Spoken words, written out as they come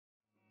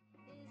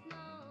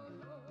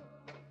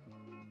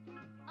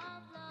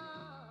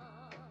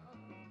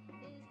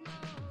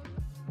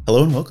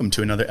Hello and welcome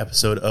to another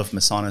episode of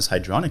Messana's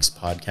Hydronics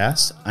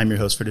podcast. I'm your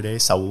host for today,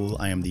 Saul.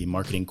 I am the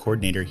marketing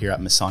coordinator here at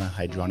Messana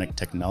Hydronic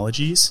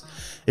Technologies.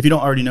 If you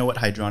don't already know what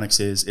hydronics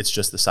is, it's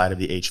just the side of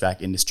the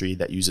HVAC industry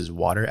that uses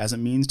water as a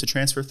means to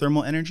transfer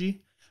thermal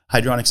energy.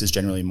 Hydronics is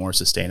generally more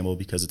sustainable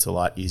because it's a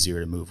lot easier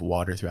to move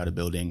water throughout a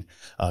building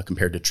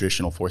compared to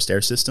traditional forced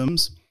air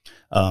systems.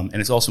 And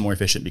it's also more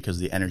efficient because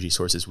the energy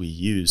sources we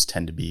use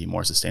tend to be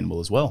more sustainable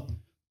as well.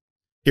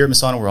 Here at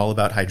Messana, we're all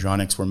about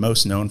hydronics. We're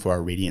most known for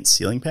our radiant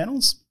ceiling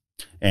panels.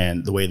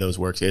 And the way those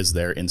work is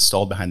they're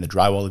installed behind the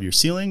drywall of your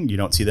ceiling. You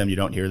don't see them, you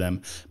don't hear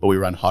them, but we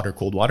run hot or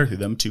cold water through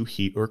them to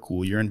heat or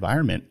cool your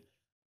environment.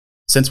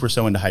 Since we're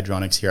so into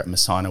hydronics here at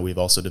Messana, we've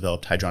also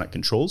developed hydronic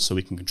controls so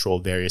we can control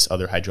various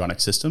other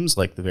hydronic systems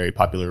like the very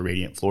popular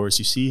radiant floors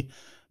you see.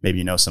 Maybe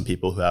you know some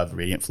people who have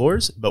radiant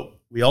floors, but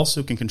we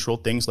also can control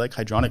things like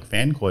hydronic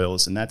fan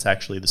coils, and that's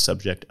actually the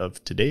subject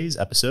of today's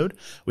episode.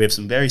 We have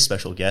some very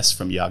special guests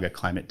from Jaga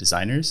Climate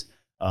Designers.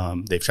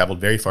 They've traveled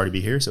very far to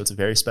be here, so it's a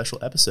very special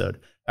episode.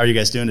 How are you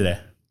guys doing today?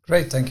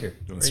 Great, thank you.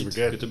 Doing super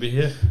good. Good to be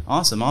here.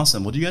 Awesome.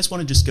 Well, do you guys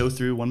want to just go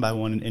through one by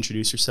one and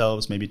introduce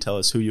yourselves, maybe tell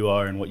us who you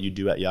are and what you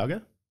do at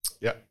Jaga?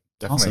 Yeah,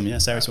 definitely. Awesome. Yeah,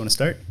 Cyrus, you want to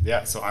start?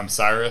 Yeah, so I'm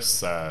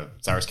Cyrus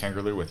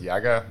Kangaroo with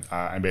Jaga.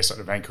 I'm based out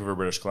of Vancouver,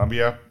 British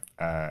Columbia,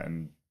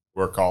 and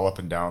work all up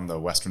and down the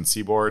Western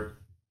Seaboard,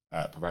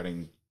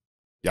 providing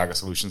Jaga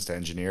solutions to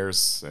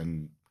engineers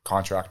and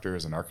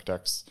contractors and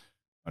architects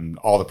on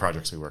all the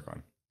projects we work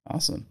on.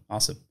 Awesome.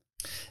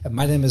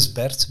 My name is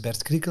Bert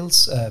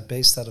Kriekels,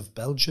 based out of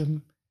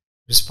Belgium,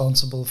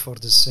 responsible for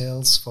the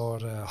sales for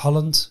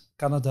Holland,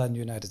 Canada, and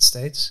United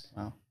States.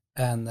 Wow.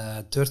 And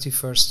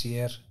 31st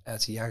year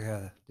at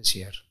Jaga this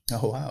year.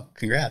 Oh, wow.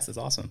 Congrats. That's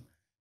awesome.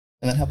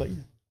 And then how about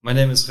you? My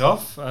name is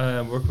Raf.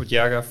 I work with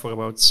Jaga for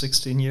about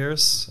 16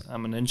 years.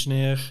 I'm an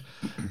engineer.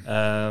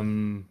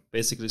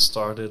 Basically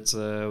started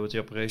with the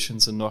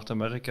operations in North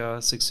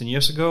America 16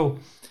 years ago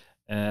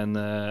and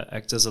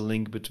act as a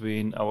link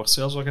between our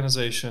sales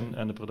organization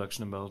and the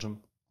production in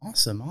Belgium.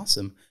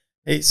 Awesome.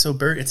 Hey, so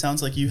Bert, it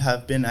sounds like you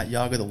have been at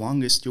Jaga the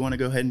longest. Do you want to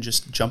go ahead and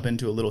just jump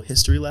into a little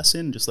history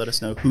lesson? Just let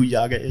us know who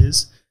Jaga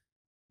is.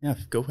 Yeah,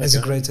 go ahead. It's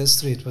a great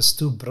history. It was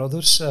two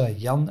brothers,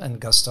 Jan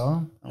and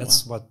Gaston.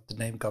 That's what the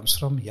name comes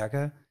from,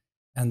 Jaga.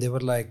 And they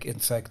were in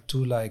fact,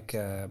 two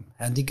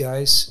handy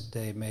guys.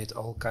 They made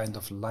all kind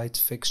of light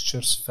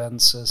fixtures,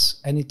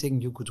 fences,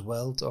 anything you could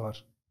weld or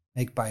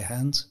make by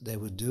hand, they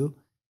would do.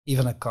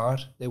 Even a car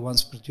they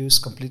once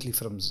produced completely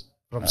from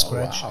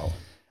scratch. Wow.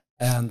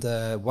 And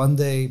one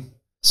day,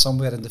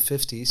 somewhere in the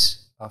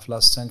 50s of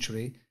last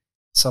century,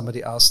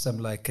 somebody asked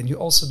them, can you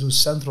also do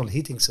central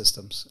heating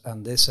systems?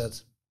 And they said,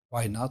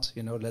 why not?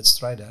 Let's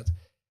try that.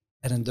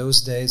 And in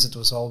those days, it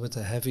was all with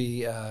the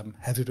heavy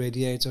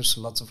radiators,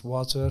 lots of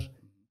water,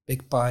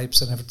 big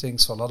pipes and everything,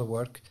 so a lot of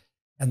work.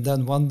 And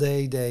then one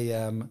day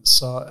they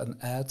saw an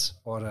ad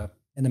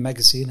in a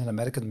magazine, an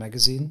American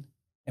magazine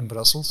in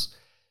Brussels.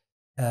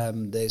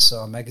 They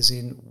saw a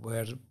magazine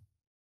where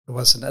there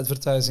was an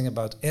advertising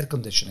about air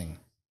conditioning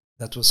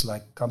that was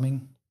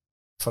coming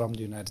from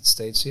the United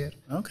States here.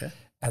 Okay.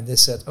 And they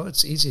said,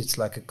 it's easy. It's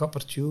like a copper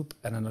tube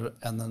and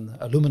an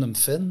aluminum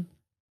fin.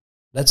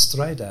 Let's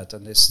try that.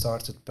 And they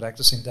started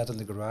practicing that in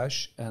the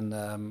garage, and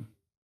the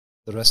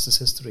rest is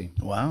history.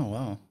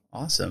 Wow.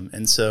 Awesome.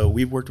 And so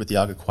we've worked with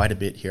Jaga quite a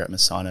bit here at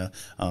Messana.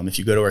 If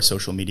you go to our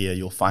social media,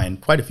 you'll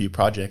find quite a few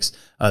projects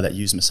that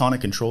use Messana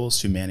controls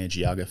to manage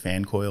Jaga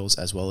fan coils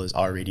as well as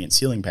our radiant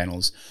ceiling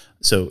panels.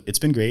 So it's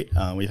been great.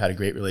 We've had a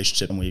great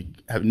relationship, and we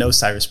know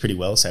Cyrus pretty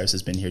well. Cyrus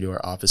has been here to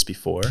our office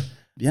before.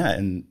 Yeah,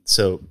 and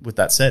so with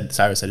that said,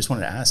 Cyrus, I just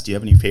wanted to ask, do you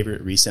have any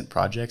favorite recent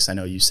projects? I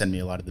know you send me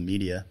a lot of the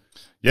media.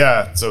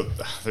 Yeah, so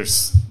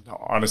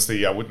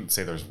honestly, I wouldn't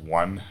say there's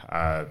one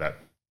that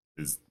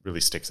really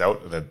sticks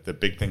out. The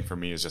big thing for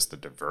me is just the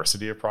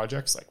diversity of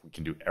projects. We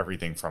can do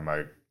everything from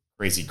a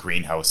crazy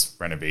greenhouse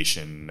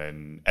renovation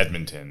in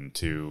Edmonton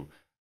to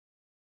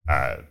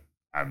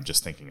I'm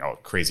just thinking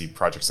crazy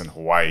projects in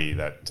Hawaii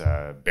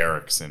that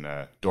barracks in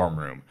a dorm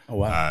room. Oh,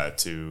 wow.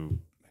 To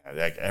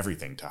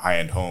everything to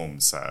high-end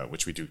homes,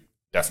 which we do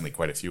definitely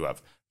quite a few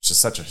of. It's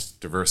just such a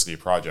diversity of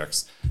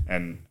projects,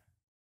 and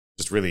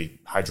just really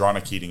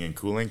hydronic heating and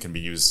cooling can be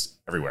used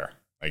everywhere.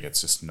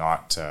 It's just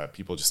not,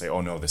 people just say,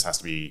 oh no, this has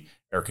to be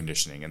air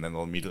conditioning. And then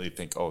they'll immediately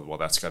think, oh, well,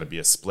 that's got to be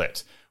a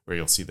split, where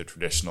you'll see the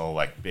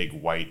traditional big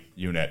white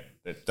unit.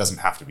 It doesn't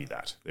have to be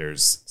that.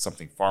 There's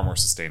something far more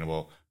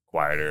sustainable,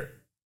 quieter,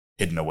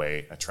 hidden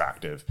away,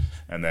 attractive.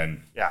 And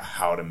then,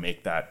 how to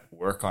make that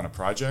work on a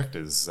project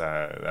is,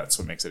 that's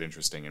what makes it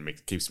interesting and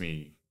makes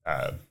me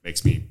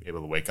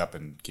able to wake up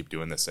and keep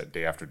doing this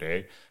day after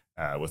day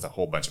with a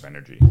whole bunch of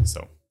energy.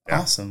 So.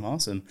 Yeah.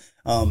 Awesome.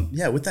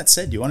 With that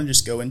said, do you want to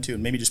just go into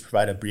and maybe just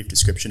provide a brief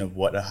description of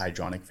what a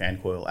hydronic fan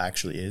coil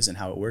actually is and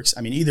how it works?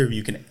 I mean,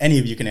 any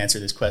of you can answer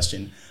this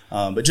question,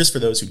 but just for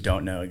those who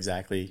don't know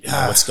exactly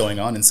what's going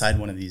on inside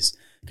one of these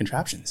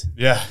contraptions.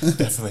 Yeah,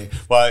 definitely.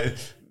 Well,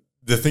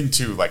 the thing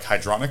too,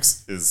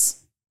 hydronics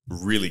is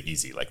really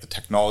easy. The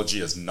technology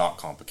is not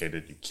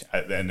complicated. You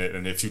can't,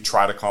 and if you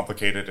try to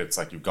complicate it, it's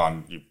you've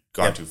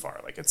gone too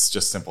far. Like, it's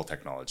just simple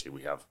technology.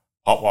 We have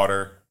hot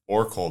water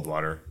or cold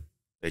water.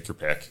 Take your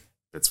pick.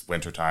 If it's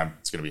wintertime,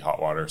 it's going to be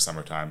hot water.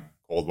 Summertime,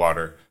 cold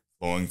water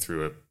flowing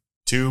through a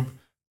tube.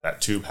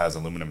 That tube has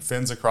aluminum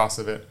fins across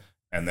of it.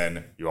 And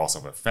then you also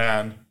have a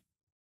fan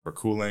for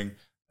cooling.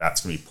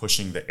 That's going to be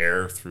pushing the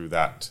air through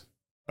that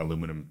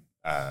aluminum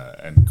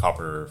and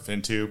copper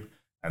fin tube.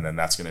 And then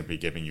that's going to be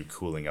giving you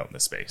cooling out in the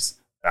space.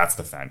 That's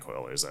the fan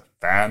coil. There's a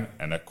fan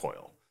and a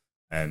coil.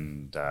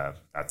 And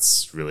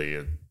that's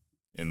really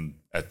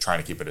trying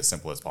to keep it as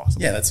simple as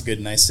possible. Yeah, that's a good,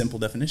 nice, simple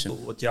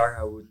definition. What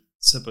Jaga would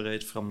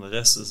separate from the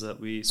rest is that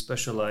we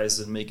specialize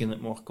in making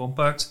it more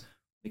compact,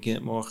 making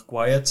it more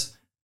quiet,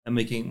 and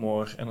making it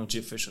more energy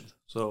efficient.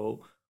 So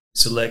we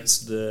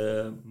select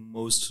the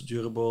most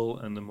durable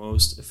and the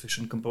most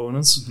efficient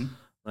components,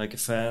 like a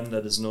fan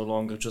that is no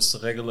longer just a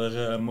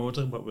regular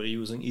motor, but we're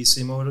using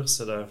EC motors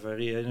that are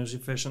very energy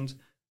efficient,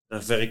 they're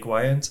very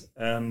quiet,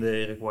 and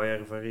they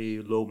require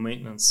very low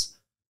maintenance.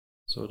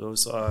 So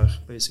those are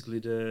basically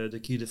the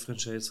key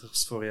differentiators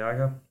for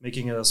Jaga,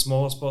 making it as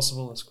small as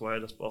possible, as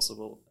quiet as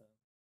possible,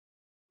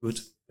 good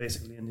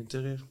basically in the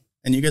interior.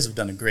 And you guys have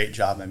done a great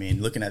job. I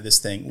mean, looking at this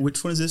thing,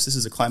 which one is this? This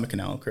is a Climate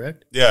Canal,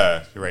 correct?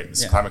 Yeah, you're right.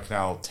 This is Climate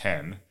Canal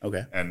 10.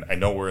 Okay. And I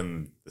know we're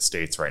in the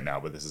States right now,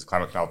 but this is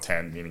Climate Canal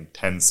 10, meaning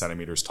 10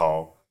 centimeters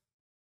tall.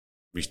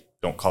 We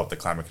don't call it the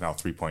Climate Canal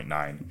 3.9,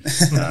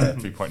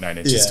 3.9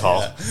 inches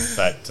tall. Yeah.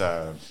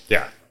 But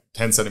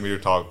 10 centimeter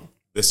tall.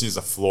 This is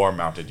a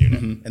floor-mounted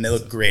unit. And they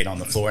look great on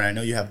the floor. And I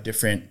know you have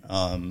different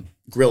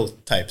grill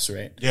types,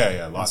 right?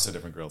 Yeah, lots of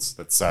different grills.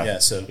 That's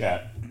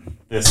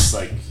this,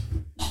 like,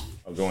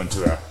 I'll go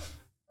into a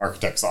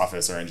architect's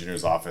office or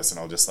engineer's office, and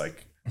I'll just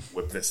like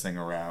whip this thing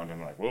around, and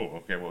I'm like, whoa,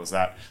 okay, what was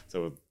that?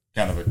 So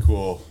kind of a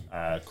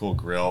cool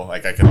grill.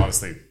 Like, I can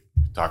honestly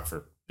talk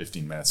for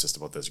 15 minutes just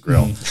about this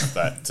grill,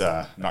 but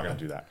I'm not going to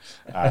do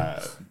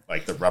that.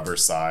 Like, the rubber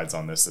sides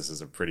on this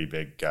is a pretty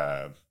big,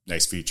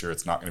 nice feature.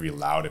 It's not going to be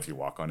loud if you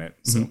walk on it.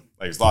 So like,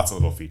 there's lots of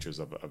little features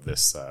of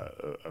this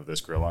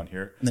grill on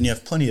here. And then you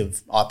have plenty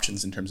of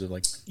options in terms of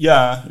like...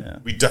 Yeah.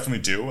 We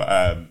definitely do.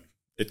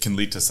 It can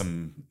lead to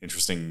some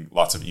interesting,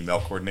 lots of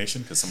email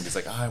coordination, because somebody's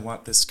like, I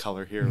want this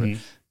color here. But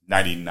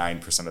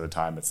 99% of the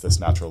time, it's this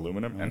natural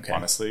aluminum. And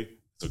honestly, it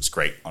looks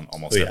great on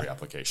almost every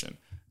application.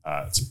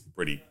 It's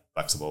pretty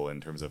flexible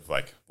in terms of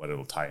like what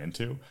it'll tie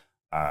into.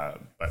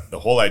 But the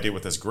whole idea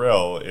with this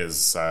grill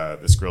is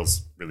this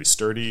grill's really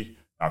sturdy,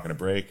 not going to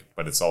break,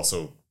 but it's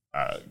also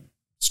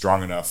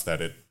strong enough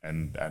that it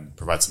and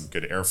provides some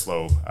good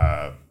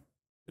airflow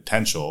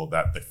potential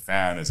that the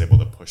fan is able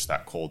to push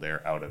that cold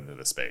air out into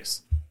the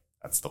space.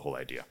 That's the whole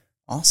idea.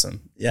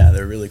 Awesome. Yeah,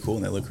 they're really cool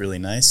and they look really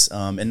nice.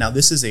 And now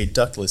this is a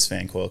ductless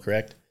fan coil,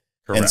 correct?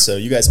 Correct. And so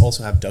you guys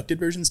also have ducted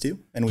versions too?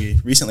 And we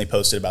recently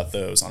posted about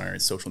those on our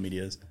social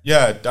medias.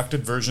 Yeah,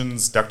 ducted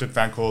versions, ducted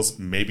fan coils,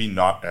 maybe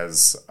not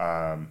as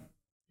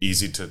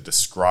easy to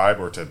describe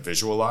or to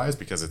visualize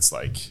because it's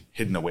like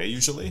hidden away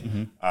usually.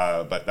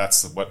 But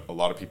that's what a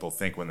lot of people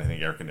think when they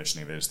think air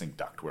conditioning. They just think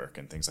ductwork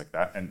and things like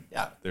that. And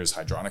there's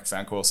hydronic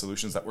fan coil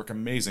solutions that work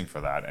amazing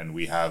for that. And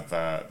we have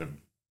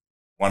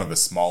one of the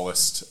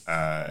smallest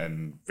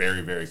and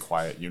very, very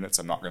quiet units.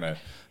 I'm not going to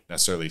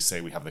necessarily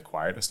say we have the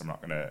quietest. I'm not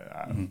going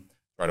to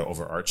try to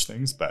overarch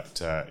things.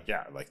 But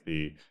like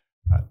the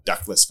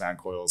ductless fan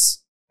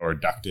coils or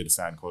ducted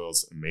fan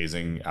coils,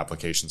 amazing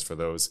applications for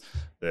those.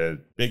 The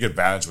big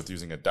advantage with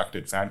using a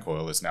ducted fan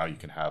coil is now you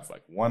can have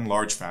like one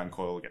large fan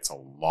coil, gets a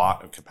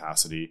lot of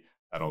capacity,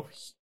 that'll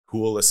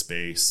cool a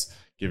space,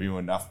 give you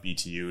enough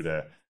BTU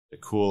to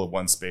cool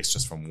one space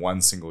just from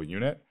one single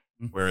unit.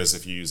 Whereas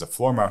if you use a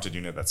floor-mounted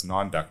unit that's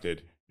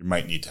non-ducted, you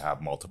might need to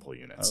have multiple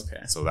units.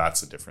 Okay. So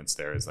that's the difference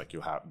there is like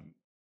you have,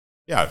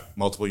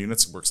 multiple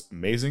units works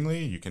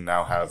amazingly. You can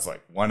now have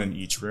like one in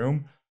each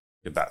room.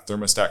 That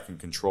thermostat can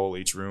control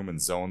each room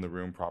and zone the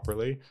room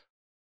properly.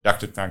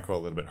 Ducted fan coil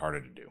a little bit harder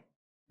to do.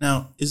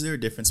 Now, is there a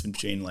difference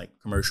between like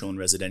commercial and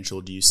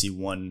residential? Do you see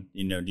do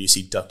you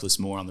see ductless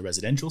more on the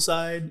residential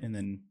side and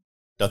then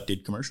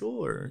ducted commercial,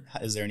 or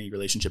is there any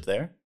relationship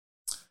there?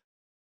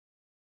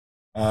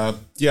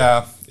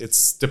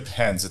 It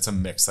depends. It's a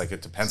mix. Like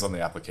it depends on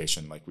the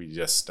application. Like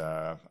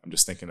I'm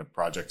just thinking of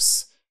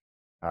projects.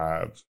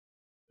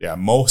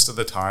 Most of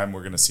the time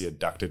we're going to see a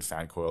ducted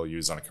fan coil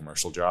used on a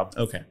commercial job.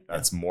 Okay.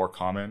 That's more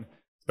common,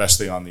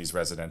 especially on these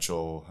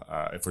residential.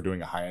 If we're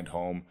doing a high-end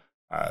home,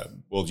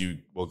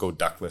 we'll go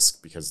ductless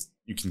because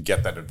you can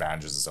get that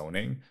advantage of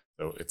zoning.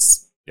 So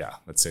it's,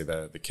 let's say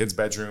the kids'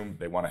 bedroom,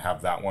 they want to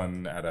have that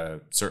one at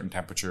a certain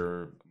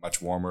temperature,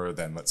 much warmer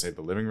than, let's say,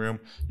 the living room.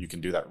 You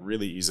can do that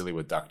really easily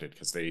with ducted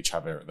because they each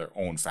have their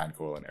own fan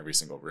coil in every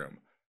single room.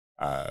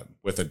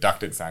 With a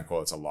ducted fan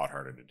coil, it's a lot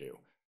harder to do.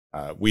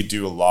 We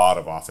do a lot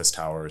of office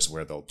towers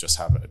where they'll just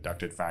have a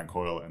ducted fan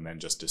coil and then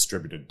just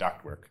distributed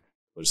ductwork.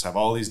 They'll just have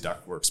all these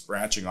ductworks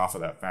branching off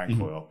of that fan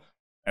coil.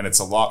 And it's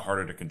a lot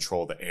harder to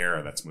control the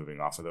air that's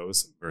moving off of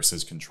those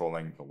versus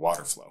controlling the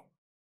water flow.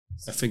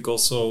 I think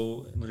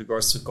also in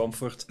regards to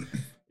comfort,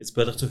 it's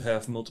better to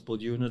have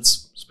multiple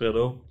units spread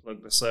out. Like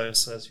Messana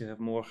says, you have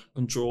more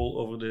control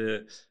over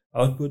the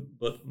output,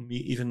 but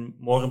even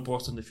more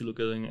important if you're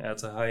looking at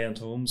the high-end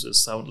homes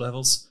is sound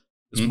levels.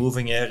 Because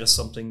moving air is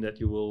something that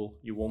you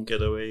won't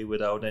get away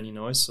without any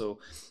noise. So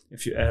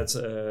if you add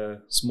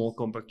small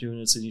compact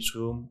units in each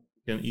room,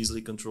 you can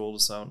easily control the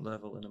sound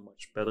level in a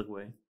much better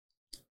way.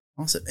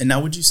 Awesome. And now,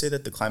 would you say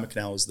that the Climate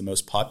Canal is the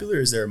most popular?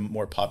 Is there a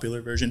more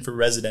popular version for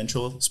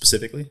residential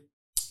specifically?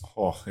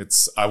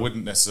 I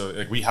wouldn't necessarily,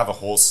 like, we have a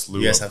whole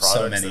slew of products.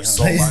 So many, There's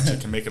so much, it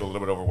can make it a little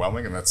bit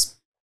overwhelming, and that's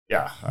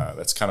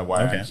kind of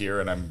why I'm here,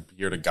 and I'm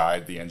here to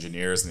guide the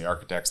engineers and the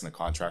architects and the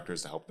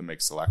contractors to help them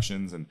make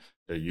selections and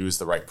to use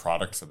the right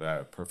product for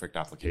the perfect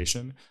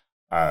application.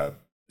 I'm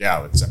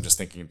just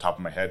thinking top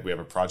of my head, we have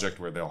a project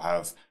where they'll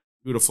have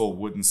beautiful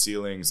wooden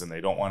ceilings, and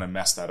they don't want to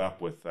mess that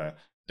up with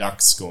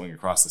ducts going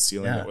across the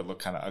ceiling. That would look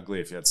kind of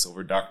ugly if you had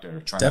silver duct and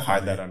are trying to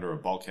hide that under a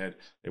bulkhead.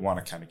 They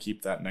want to kind of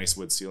keep that nice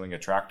wood ceiling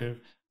attractive.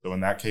 So in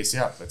that case,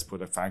 let's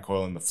put a fan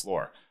coil in the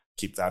floor.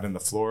 Keep that in the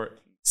floor.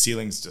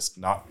 Ceiling's just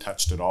not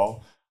touched at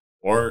all.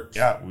 Or,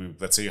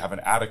 let's say you have an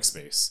attic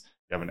space.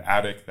 You have an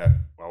attic that,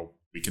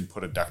 we can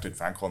put a ducted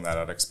fan coil in that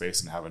attic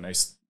space and have a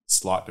nice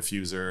slot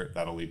diffuser.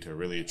 That'll lead to a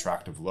really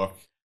attractive look.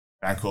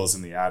 Fan coils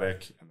in the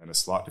attic, and then a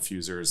slot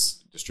diffuser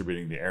is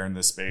distributing the air in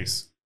this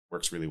space.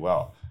 Works really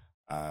well.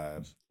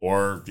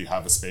 Or you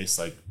have a space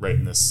like right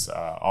in this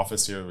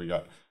office here, we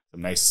got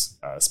some nice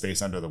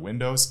space under the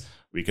windows.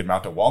 We could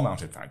mount a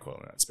wall-mounted fan coil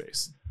in that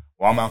space.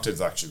 Wall-mounted is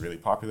actually really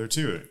popular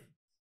too.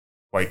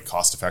 Quite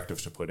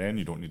cost-effective to put in.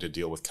 You don't need to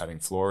deal with cutting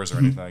floors or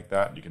anything like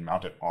that. You can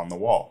mount it on the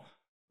wall.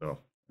 So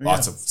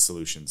lots of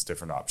solutions,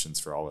 different options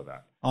for all of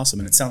that. Awesome.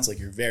 And it sounds like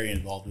you're very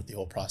involved with the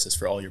whole process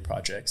for all your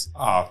projects.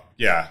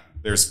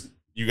 There's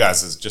you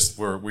guys is just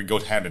we go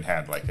hand in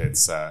hand. Like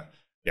it's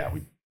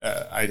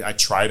I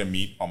try to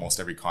meet almost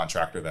every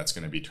contractor that's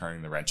going to be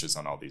turning the wrenches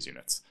on all these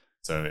units.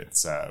 So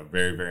it's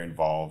very, very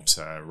involved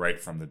right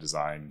from the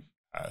design,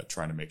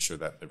 trying to make sure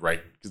that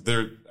because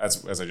there,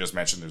 as I just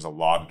mentioned, there's a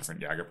lot of different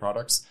Jaga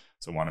products.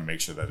 So I want to make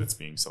sure that it's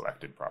being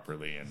selected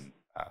properly. And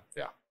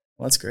Well,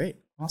 that's great.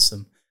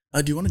 Awesome.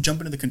 Do you want to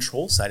jump into the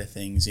control side of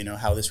things? You know,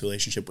 how this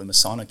relationship with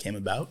Messana came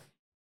about?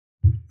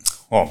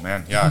 Oh,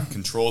 man. Yeah.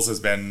 Controls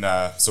has been,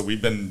 so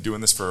we've been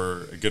doing this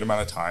for a good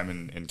amount of time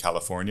in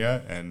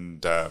California,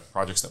 and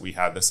projects that we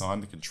had this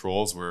on, the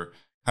controls were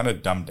kind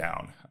of dumbed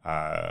down,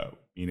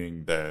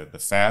 meaning the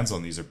fans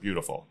on these are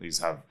beautiful. These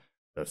have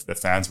the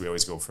fans we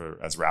always go for,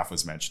 as Raf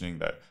was mentioning,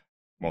 the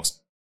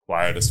most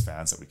quietest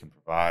fans that we can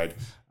provide.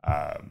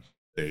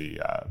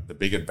 The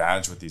big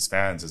advantage with these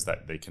fans is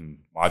that they can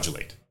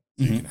modulate.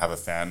 So you can have a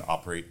fan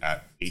operate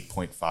at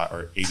 8.5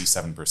 or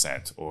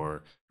 87%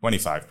 or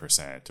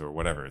 25% or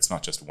whatever. It's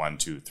not just 1,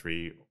 2,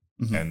 3.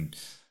 And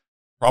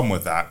problem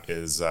with that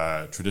is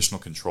traditional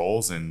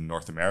controls in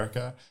North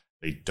America,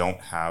 they don't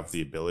have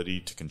the ability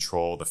to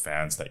control the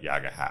fans that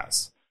Jaga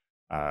has.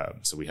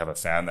 So we have a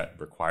fan that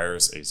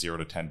requires a 0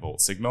 to 10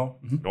 volt signal.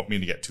 I don't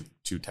mean to get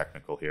too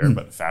technical here,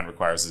 but the fan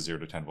requires a 0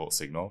 to 10 volt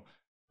signal.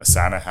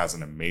 Messana has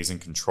an amazing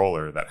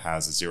controller that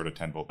has a 0 to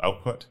 10 volt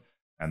output,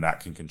 and that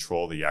can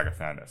control the Jaga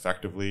fan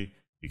effectively.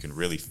 You can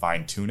really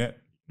fine tune it,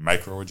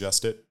 micro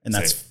adjust it. And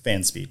that's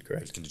fan speed,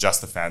 correct? You can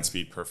adjust the fan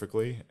speed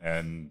perfectly.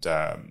 And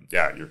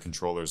your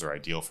controllers are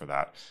ideal for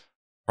that.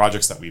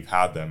 Projects that we've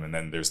had them, and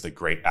then there's the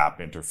great app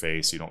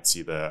interface. You don't see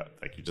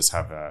you just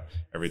have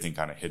everything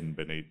kind of hidden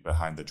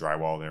behind the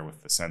drywall there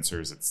with the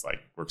sensors. It's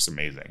works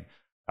amazing.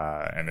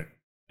 And it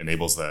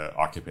enables the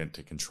occupant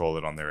to control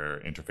it on their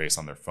interface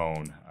on their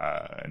phone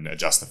and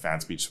adjust the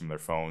fan speeds from their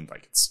phone.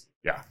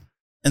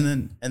 And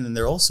then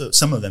they're also,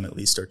 some of them at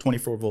least, are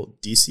 24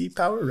 volt DC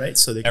power, right?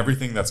 So they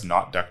everything that's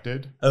not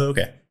ducted. Oh,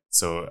 okay.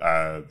 So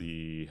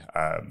the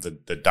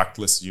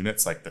ductless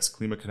units like this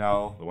Climate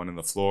Canal, the one in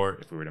the floor,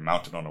 if we were to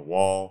mount it on a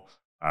wall,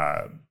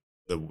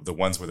 the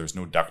ones where there's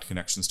no duct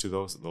connections to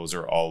those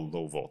are all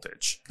low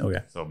voltage.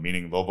 Okay. So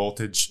meaning low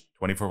voltage,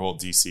 24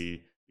 volt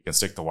DC. You can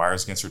stick the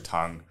wires against your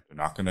tongue. They're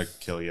not going to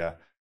kill you.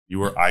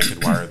 You or I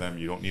could wire them.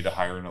 You don't need to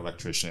hire an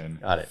electrician.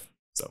 Got it.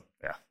 So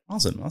yeah.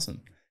 Awesome.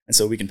 And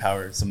so we can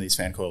power some of these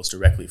fan coils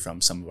directly from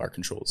some of our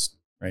controls,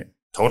 right?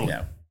 Totally.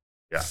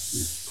 Yeah.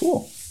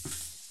 Cool.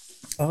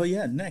 Oh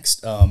yeah.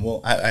 Next,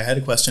 I had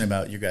a question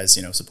about you guys,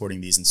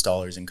 supporting these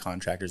installers and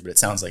contractors, but it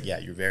sounds like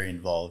you're very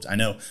involved. I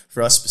know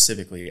for us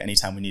specifically,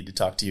 anytime we need to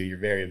talk to you, you're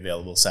very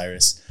available,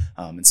 Cyrus.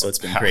 And so it's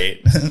been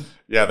great.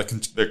 Yeah,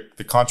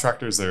 the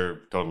contractors, they're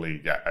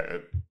totally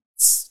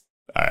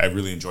I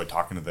really enjoy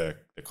talking to the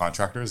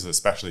contractors,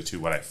 especially too.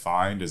 What I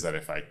find is that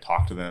if I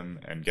talk to them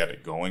and get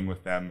it going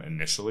with them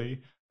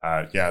initially,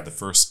 the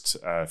first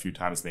few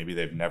times maybe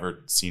they've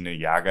never seen a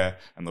Jaga,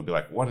 and they'll be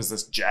like, "What is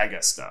this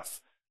Jaga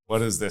stuff?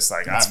 What is this?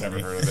 I've never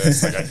heard of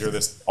this." I hear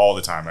this all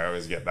the time. I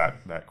always get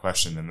that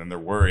question, and then they're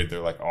worried. They're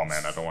like, "Oh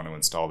man, I don't want to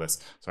install this."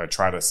 So I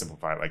try to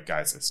simplify it.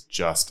 Guys, it's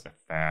just a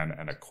fan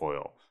and a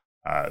coil.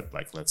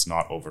 Let's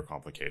not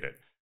overcomplicate it.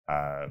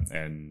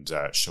 And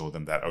show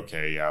them that,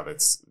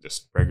 that's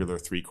just regular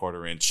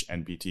 3/4 inch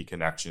NPT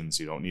connections.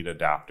 You don't need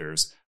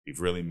adapters. We've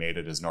really made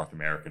it as North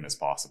American as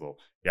possible.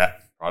 Yeah,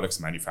 products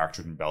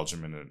manufactured in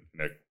Belgium in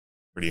a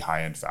pretty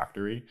high-end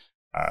factory,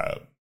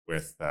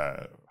 with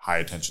high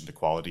attention to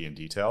quality and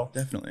detail.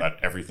 Definitely. But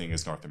everything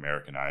is North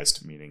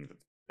Americanized, meaning the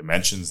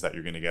dimensions that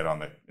you're going to get on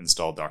the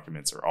installed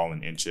documents are all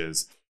in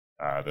inches.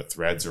 The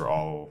threads are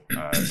all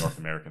North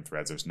American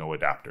threads. There's no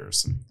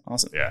adapters. And,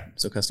 awesome. yeah.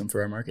 So custom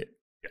for our market.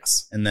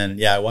 Yes. And then,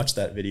 yeah, I watched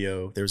that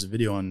video. There was a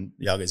video on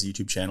Jaga's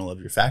YouTube channel of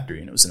your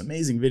factory, and it was an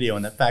amazing video,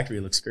 and that factory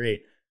looks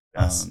great.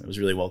 Yes. It was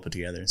really well put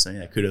together. So,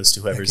 yeah, kudos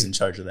to whoever's in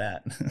charge of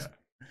that.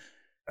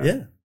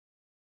 Yeah.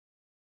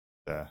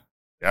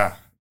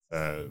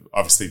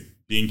 Obviously,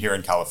 being here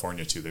in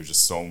California, too, there's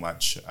just so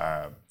much.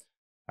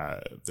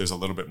 There's a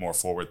little bit more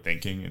forward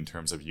thinking in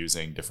terms of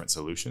using different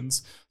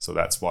solutions. So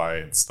that's why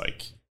it's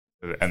like,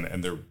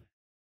 and they're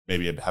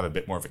maybe have a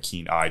bit more of a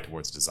keen eye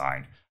towards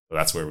design. So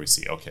that's where we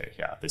see, okay,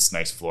 yeah, this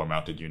nice floor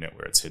mounted unit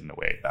where it's hidden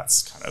away.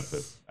 That's kind of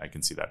I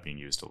can see that being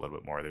used a little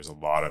bit more. There's a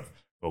lot of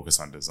focus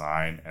on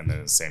design. And then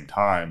at the same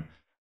time,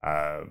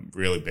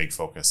 really big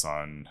focus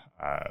on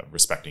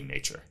respecting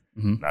nature.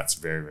 Mm-hmm. That's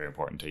very, very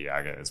important to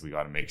Jaga, is we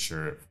got to make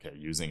sure, okay,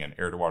 using an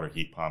air to water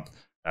heat pump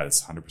that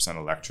is 100%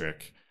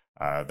 electric,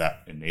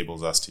 that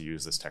enables us to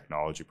use this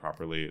technology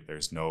properly.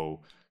 There's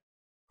no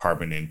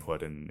carbon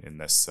input in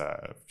this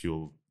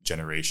fuel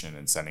generation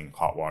and sending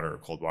hot water or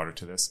cold water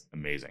to this.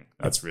 Amazing.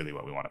 That's really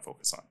what we want to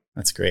focus on.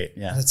 That's great.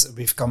 Yeah.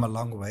 We've come a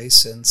long way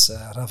since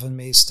Rav and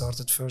me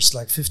started first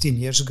like 15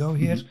 years ago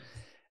here.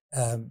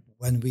 Mm-hmm.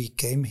 When we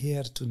came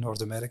here to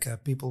North America,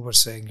 people were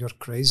saying, you're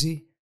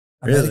crazy.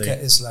 America really?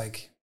 Is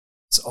like,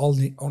 it's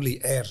only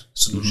air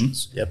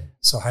solutions. Mm-hmm. Yep.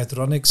 So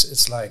hydronics,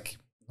 it's like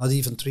not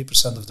even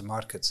 3% of the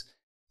market.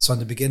 So in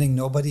the beginning,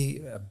 nobody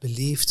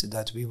believed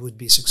that we would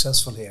be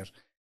successful here.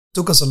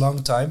 Took us a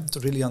long time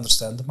to really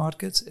understand the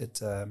market.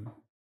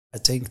 I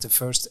think the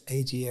first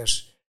 8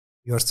 years,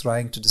 you're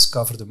trying to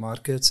discover the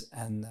market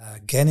and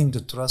gaining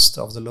the trust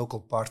of the local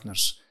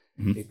partners.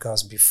 Mm-hmm.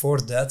 Because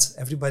before that,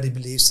 everybody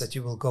believes that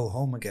you will go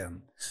home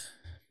again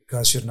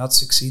because you're not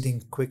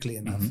succeeding quickly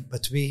enough. Mm-hmm.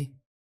 But we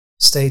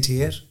stayed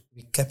here.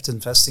 We kept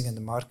investing in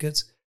the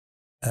market,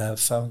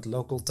 found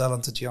local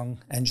talented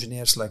young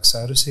engineers like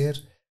Cyrus here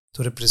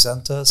to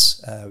represent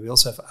us. We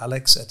also have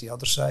Alex at the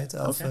other side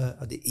of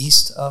the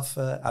east of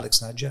Alex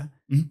Nadja.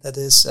 Mm-hmm. That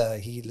is,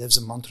 he lives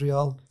in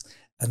Montreal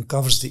and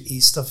covers the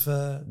east of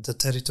the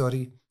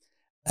territory.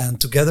 And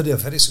together they are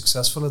very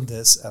successful in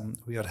this. And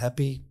we are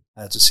happy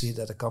to see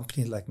that a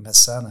company like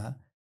Messana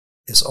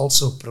is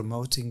also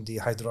promoting the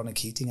hydronic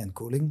heating and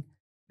cooling,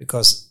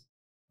 because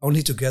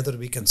only together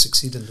we can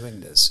succeed in doing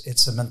this.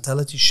 It's a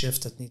mentality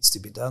shift that needs to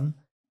be done.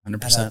 100%.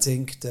 And I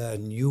think the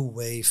new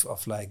wave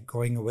of like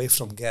going away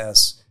from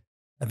gas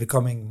and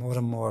becoming more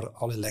and more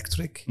all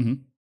electric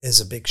is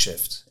a big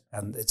shift,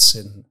 and it's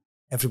in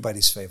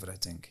everybody's favor, I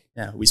think.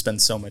 Yeah, we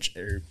spend so much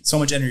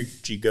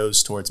energy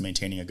goes towards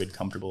maintaining a good,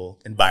 comfortable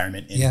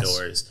environment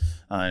indoors. Yes.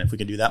 And if we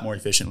can do that more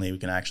efficiently, we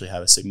can actually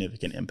have a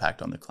significant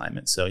impact on the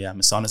climate. So yeah,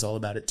 Messana is all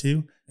about it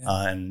too,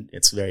 and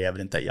it's very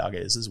evident that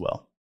Jaga is as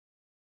well.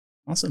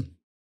 Awesome.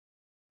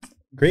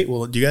 Great.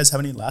 Well, do you guys have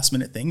any last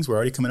minute things? We're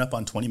already coming up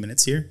on 20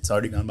 minutes here. It's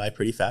already gone by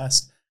pretty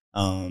fast.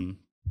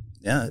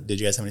 Did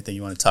you guys have anything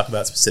you want to talk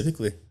about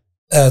specifically?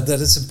 That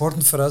it's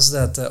important for us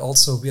that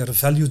also we are a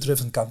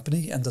value-driven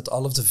company, and that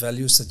all of the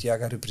values that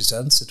Jaga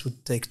represents, it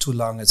would take too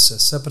long. It's a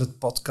separate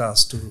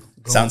podcast to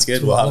go. Sounds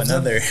good. We'll have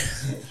another.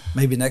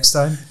 Maybe next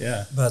time.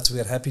 Yeah. But we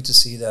are happy to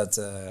see that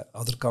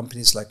other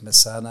companies like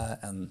Messana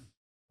and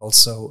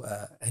also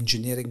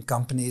engineering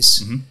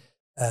companies in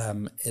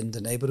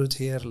the neighborhood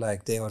here,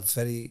 like they are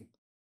very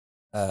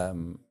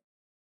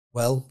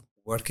well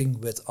working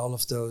with all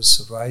of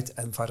those right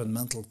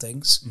environmental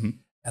things. Mm-hmm.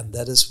 And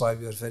that is why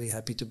we are very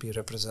happy to be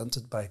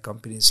represented by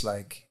companies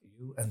like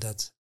you, and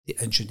that the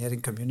engineering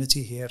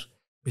community here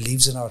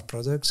believes in our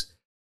products,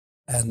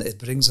 and it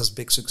brings us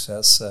big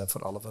success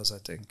for all of us, I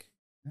think.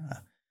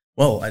 Yeah.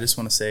 Well, I just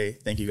want to say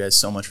thank you guys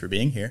so much for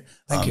being here.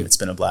 Thank you. It's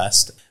been a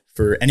blast.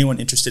 For anyone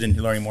interested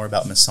in learning more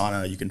about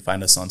Messana, you can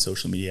find us on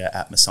social media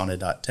at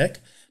messana.tech.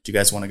 Do you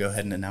guys want to go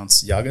ahead and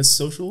announce Jaga's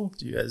social?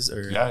 Do you guys?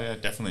 Yeah,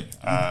 definitely.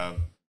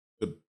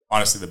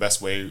 Honestly, the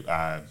best way,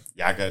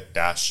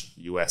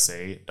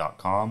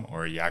 jaga-usa.com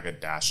or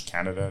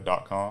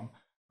jaga-canada.com.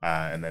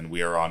 And then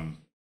we are on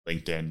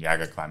LinkedIn,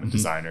 Jaga Climate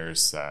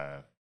Designers.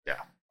 On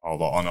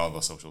all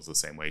the socials the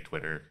same way,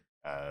 Twitter,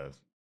 I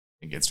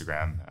think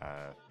Instagram,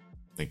 I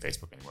think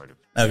Facebook anymore.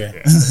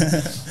 Okay.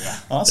 Yeah.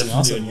 Awesome.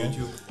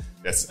 YouTube.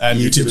 Yes, and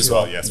YouTube as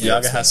well. Yes.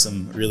 Jaga has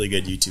some really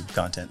good YouTube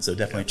content, so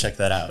definitely check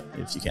that out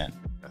if you can.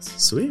 Yes.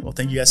 Sweet. Well,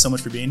 thank you guys so much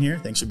for being here.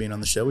 Thanks for being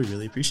on the show. We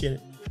really appreciate it.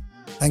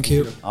 Thank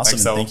you. Awesome.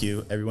 Thanks, and thank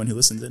you, everyone who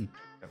listens in.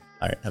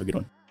 All right. Have a good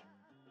one.